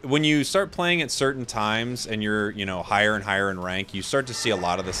when you start playing at certain times and you're higher and higher in rank, you start to see a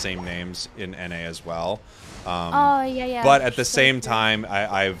lot of the same names in NA as well. Oh yeah. But at the same time,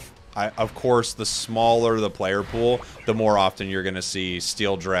 of course, the smaller the player pool, the more often you're going to see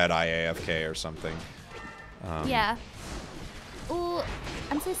Steel Dread IAFK or something. Yeah. Ooh,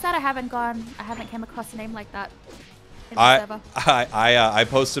 I'm so sad I haven't came across a name like that. I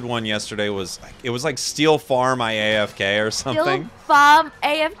posted one yesterday. It was like Steel Farm IAFK or something. Steel Farm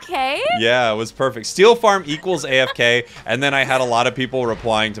AFK? Yeah, it was perfect. Steel Farm equals AFK, and then I had a lot of people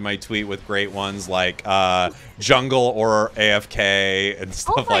replying to my tweet with great ones like Jungle or AFK and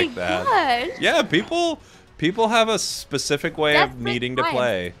stuff like that. Gosh. Yeah, people have a specific way of needing to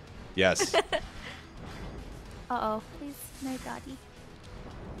play. Yes. Uh-oh, please no daddy.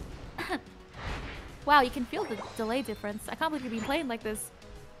 Wow, you can feel the delay difference. I can't believe you've been playing like this.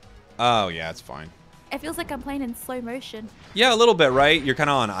 Oh, yeah, it's fine. It feels like I'm playing in slow motion. Yeah, a little bit, right? You're kind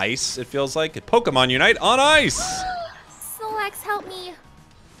of on ice, it feels like. Pokemon Unite on ice! Snorlax, help me.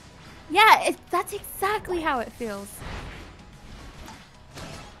 Yeah, that's exactly how it feels.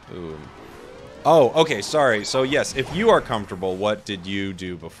 Ooh. Oh, okay, sorry. So yes, if you are comfortable, what did you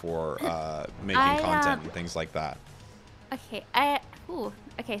do before making content and things like that? Okay,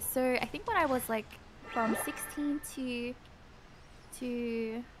 okay, so I think when I was like from 16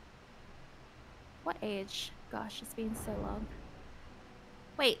 to what age? Gosh, it's been so long.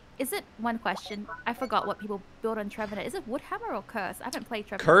 Wait, is it one question? I forgot what people build on Trevenant. Is it Woodhammer or Curse? I haven't played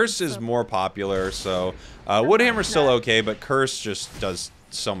Trevenant. Curse is more popular, so Woodhammer's still okay, but Curse just does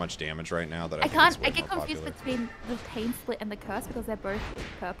so much damage right now that I get confused between the Pain Split and the Curse because they're both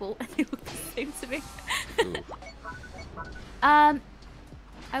purple and they look the same to me. I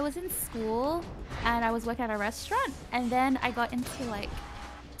was in school and I was working at a restaurant, and then I got into like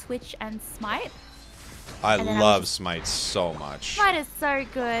Twitch and Smite. I love Smite so much. Smite is so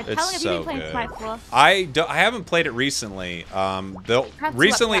good. It's How long have you been playing good. Smite for? I haven't played it recently.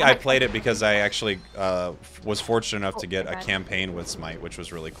 Recently I played it because I actually was fortunate enough to get a campaign with Smite, which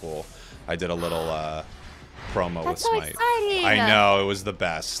was really cool. I did a little promo with Smite. Exciting. I know, it was the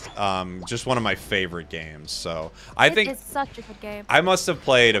best. Just one of my favorite games. So I think it's such a good game. I must have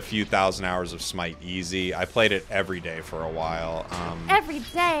played a few thousand hours of Smite easy. I played it every day for a while. Every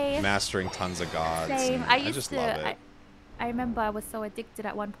day. Mastering tons of gods. Same. I just love it. I remember I was so addicted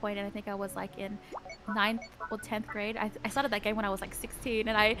at one point, and I think I was like in 9th or 10th grade. I started that game when I was like 16,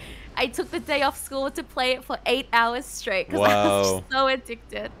 and I took the day off school to play it for 8 hours straight because I was so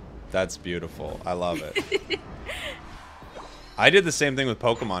addicted. That's beautiful. I love it. I did the same thing with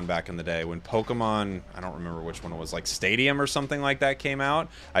Pokemon back in the day. When Pokemon, I don't remember which one it was, like Stadium or something like that came out,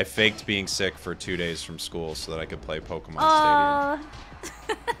 I faked being sick for 2 days from school so that I could play Pokemon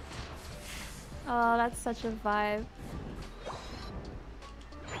Stadium. Oh, that's such a vibe.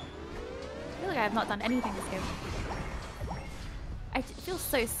 I feel like I have not done anything this game. I feel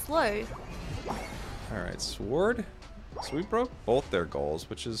so slow. Alright, Sword. So we broke both their goals,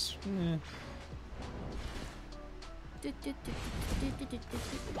 which is...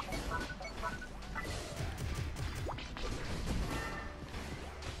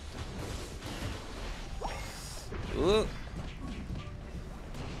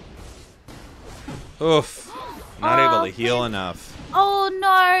 Oof. Not able to heal enough. Oh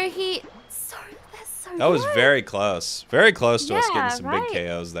no, that was very close. Very close to us getting some big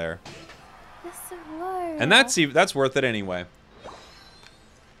KOs there. That's so low. And that's worth it anyway.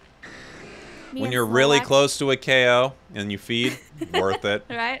 When you're and really close to a KO and you feed, worth it.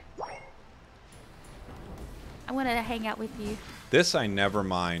 Right? I want to hang out with you. This I never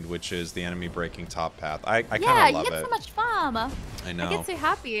mind, which is the enemy breaking top path. I kind of love it. Yeah, you get so much farm. I know. I get so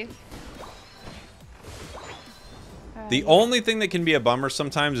happy. The only thing that can be a bummer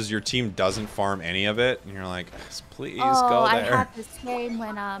sometimes is your team doesn't farm any of it, and you're like, please go there. I had this game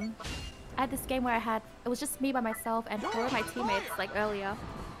when it was just me by myself and 4 of my teammates like earlier.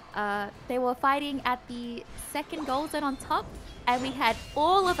 They were fighting at the second goal zone on top, and we had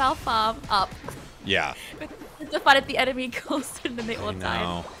all of our farm up. Yeah. To fight at the enemy goal zone, and they all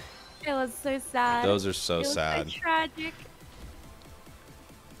died. It was so sad. Those are so sad. It was so tragic.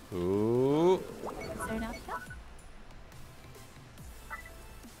 Ooh. Zone out here.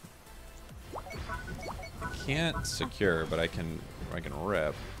 I can't secure, but I can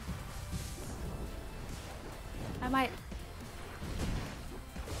rip. I might.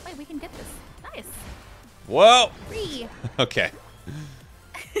 Wait, we can get this. Nice. Whoa. 3. Okay.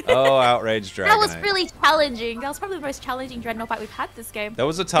 Oh, outraged Dragonite. That was really challenging. That was probably the most challenging Dreadnought fight we've had this game. That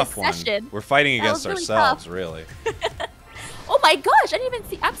was a tough one. We're fighting against ourselves, really. Oh my gosh, I didn't even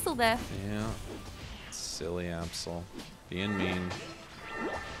see Absol there. Yeah. Silly Absol. Being mean.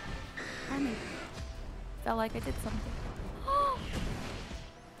 I felt like I did something.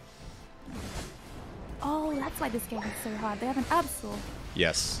 Oh, that's why this game is so hard. They have an Absol.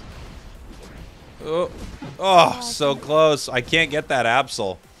 Yes. Oh, so close. I can't get that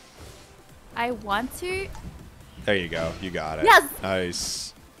Absol. I want to. There you go. You got it. Yes.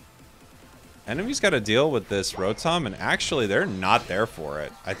 Nice. Enemy's got to deal with this Rotom, and actually, they're not there for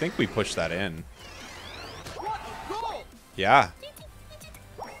it. I think we pushed that in. Yeah.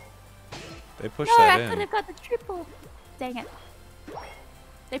 They pushed that in. I could have got the triple. Dang it.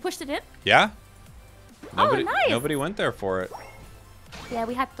 They pushed it in? Yeah. Nobody, nice. Nobody went there for it. Yeah,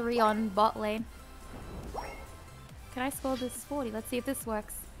 we had 3 on bot lane. Can I score this 40? Let's see if this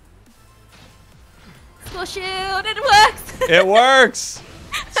works. Score shield! It works! It works!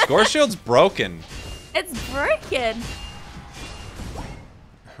 Score shield's broken. It's broken.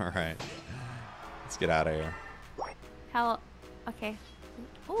 Alright. Let's get out of here. How? Okay.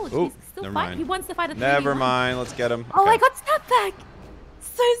 Oh, he's still fighting. Mind. He wants to fight a 3v1. Never mind. Let's get him. Oh, I got snapback.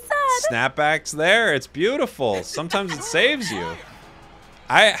 So sad. Snapback's there. It's beautiful. Sometimes it saves you.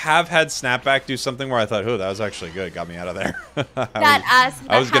 I have had Snapback do something where I thought, oh, that was actually good. Got me out of there. I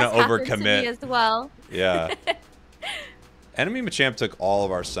was going to overcommit. To me as well. Yeah. Enemy Machamp took all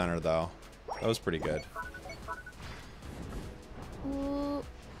of our center, though. That was pretty good. Ooh.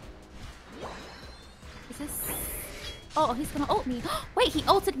 Is this... Oh, he's going to ult me. Wait, he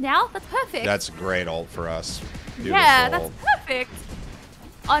ulted now? That's perfect. That's a great ult for us. Beautiful. Yeah, that's perfect.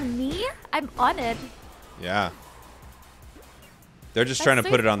 On me? I'm honored. Yeah. They're just trying to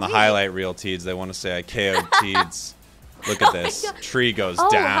put it on the highlight reel, Teeds. They want to say I KO'd Teeds. Look at this. Tree goes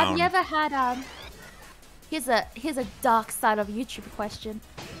down. Have you ever had here's a dark side of YouTube question.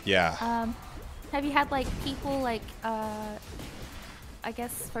 Yeah. Have you had like people like I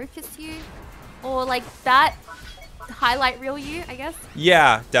guess focus you or like that highlight reel you, I guess?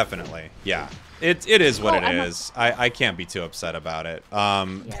 Yeah, definitely. Yeah. It is what it is. I can't be too upset about it.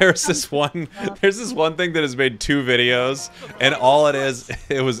 There's this one thing that has made 2 videos, and all it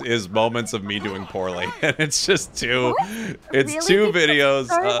is moments of me doing poorly, and it's just 2. It's really? 2 videos.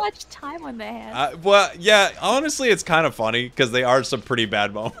 So much time on their hands. Well, yeah. Honestly, it's kind of funny because they are some pretty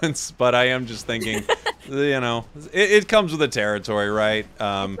bad moments. But I am just thinking, you know, it comes with the territory, right?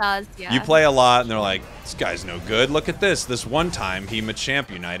 It does. Yeah. You play a lot, and they're like, this guy's no good. Look at this. This one time he Machamp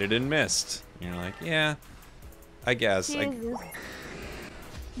United and missed. You're like, yeah, I guess.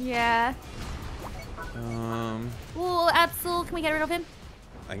 Yeah. Ooh, Absol, can we get rid of him?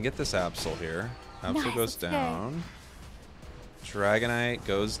 I can get this Absol here. Absol goes down. Dragonite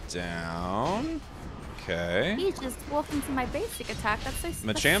goes down. Okay. He just walked into my basic attack. That's so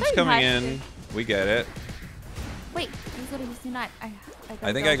Machamp's coming in. We get it. Wait, he's got to use Unite.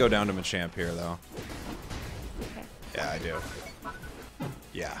 I think I go down to Machamp here, though. Okay. Yeah, I do.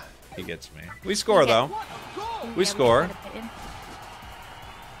 Yeah. He gets me. We score, though. We score.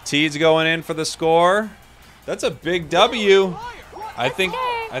 Teeds going in for the score. That's a big W. I think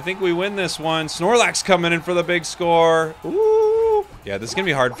we win this one. Snorlax coming in for the big score. Ooh. Yeah, this is going to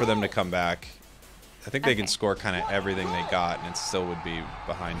be hard for them to come back. I think they can score kind of everything they got, and it still would be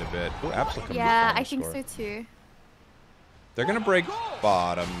behind a bit. Ooh, Absol coming yeah, I think so, too. They're going to break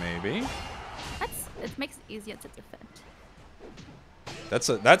bottom, maybe. It makes it easier to defend.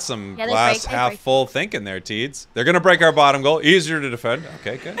 That's some glass half full thinking there, Teeds. They're gonna break our bottom goal. Easier to defend.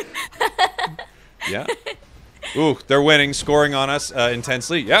 Okay, good. Yeah. Ooh, they're winning, scoring on us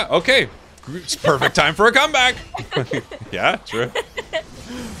intensely. Yeah. Okay. It's perfect time for a comeback. Yeah. True.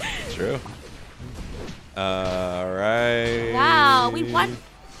 True. All right. Wow, we won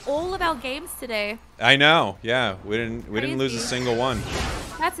all of our games today. I know. Yeah, we didn't lose a single one.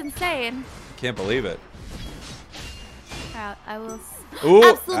 That's insane. Can't believe it. I will. Ooh,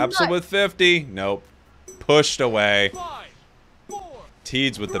 Absol with 50. Nope. Pushed away.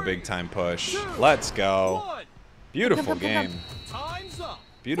 Teeds with the big time push. Let's go. Beautiful game.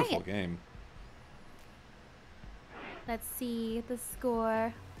 Beautiful game. Let's see the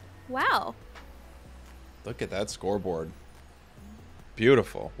score. Wow. Look at that scoreboard.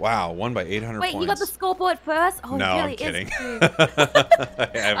 Beautiful. Wow, won by 800 points. Wait, you got the scoreboard first? Oh, no, it really I'm kidding. Is I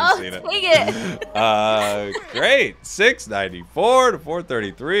haven't seen it. Dang it. Great. 694 to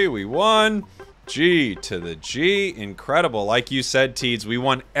 433. We won. G to the G. Incredible. Like you said, Teeds, we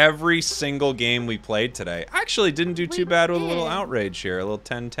won every single game we played today. Actually, didn't do too bad with a little outrage here. A little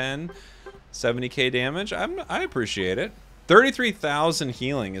 10-10, 70k damage. I appreciate it. 33,000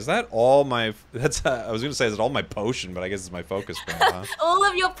 healing. Is that all my... That's I was going to say, is it all my potion? But I guess it's my focus point, huh? All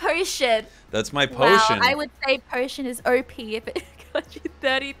of your potion. That's my potion. Wow, I would say potion is OP if it got you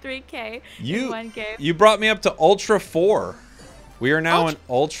 33k in one game. You brought me up to Ultra 4. We are now in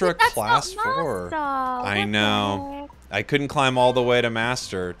Ultra Class 4. I know. I couldn't climb all the way to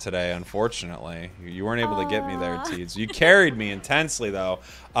Master today, unfortunately. You weren't able to get me there, Teeds. You carried me intensely, though.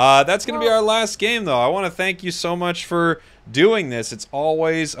 That's going to be our last game, though. I want to thank you so much for doing this. It's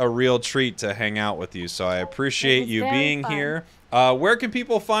always a real treat to hang out with you, so I appreciate you being here. Where can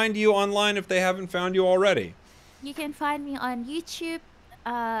people find you online if they haven't found you already? You can find me on YouTube,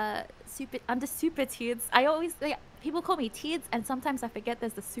 under SuperTeeds. I always... people call me Teeds, and sometimes I forget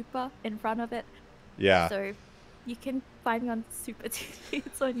there's the super in front of it. Yeah. So you can find me on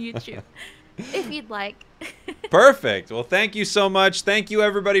SuperTeeds on YouTube if you'd like. Perfect. Well, thank you so much. Thank you,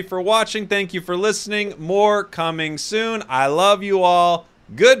 everybody, for watching. Thank you for listening. More coming soon. I love you all.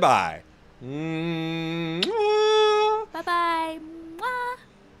 Goodbye. Bye-bye.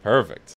 Perfect.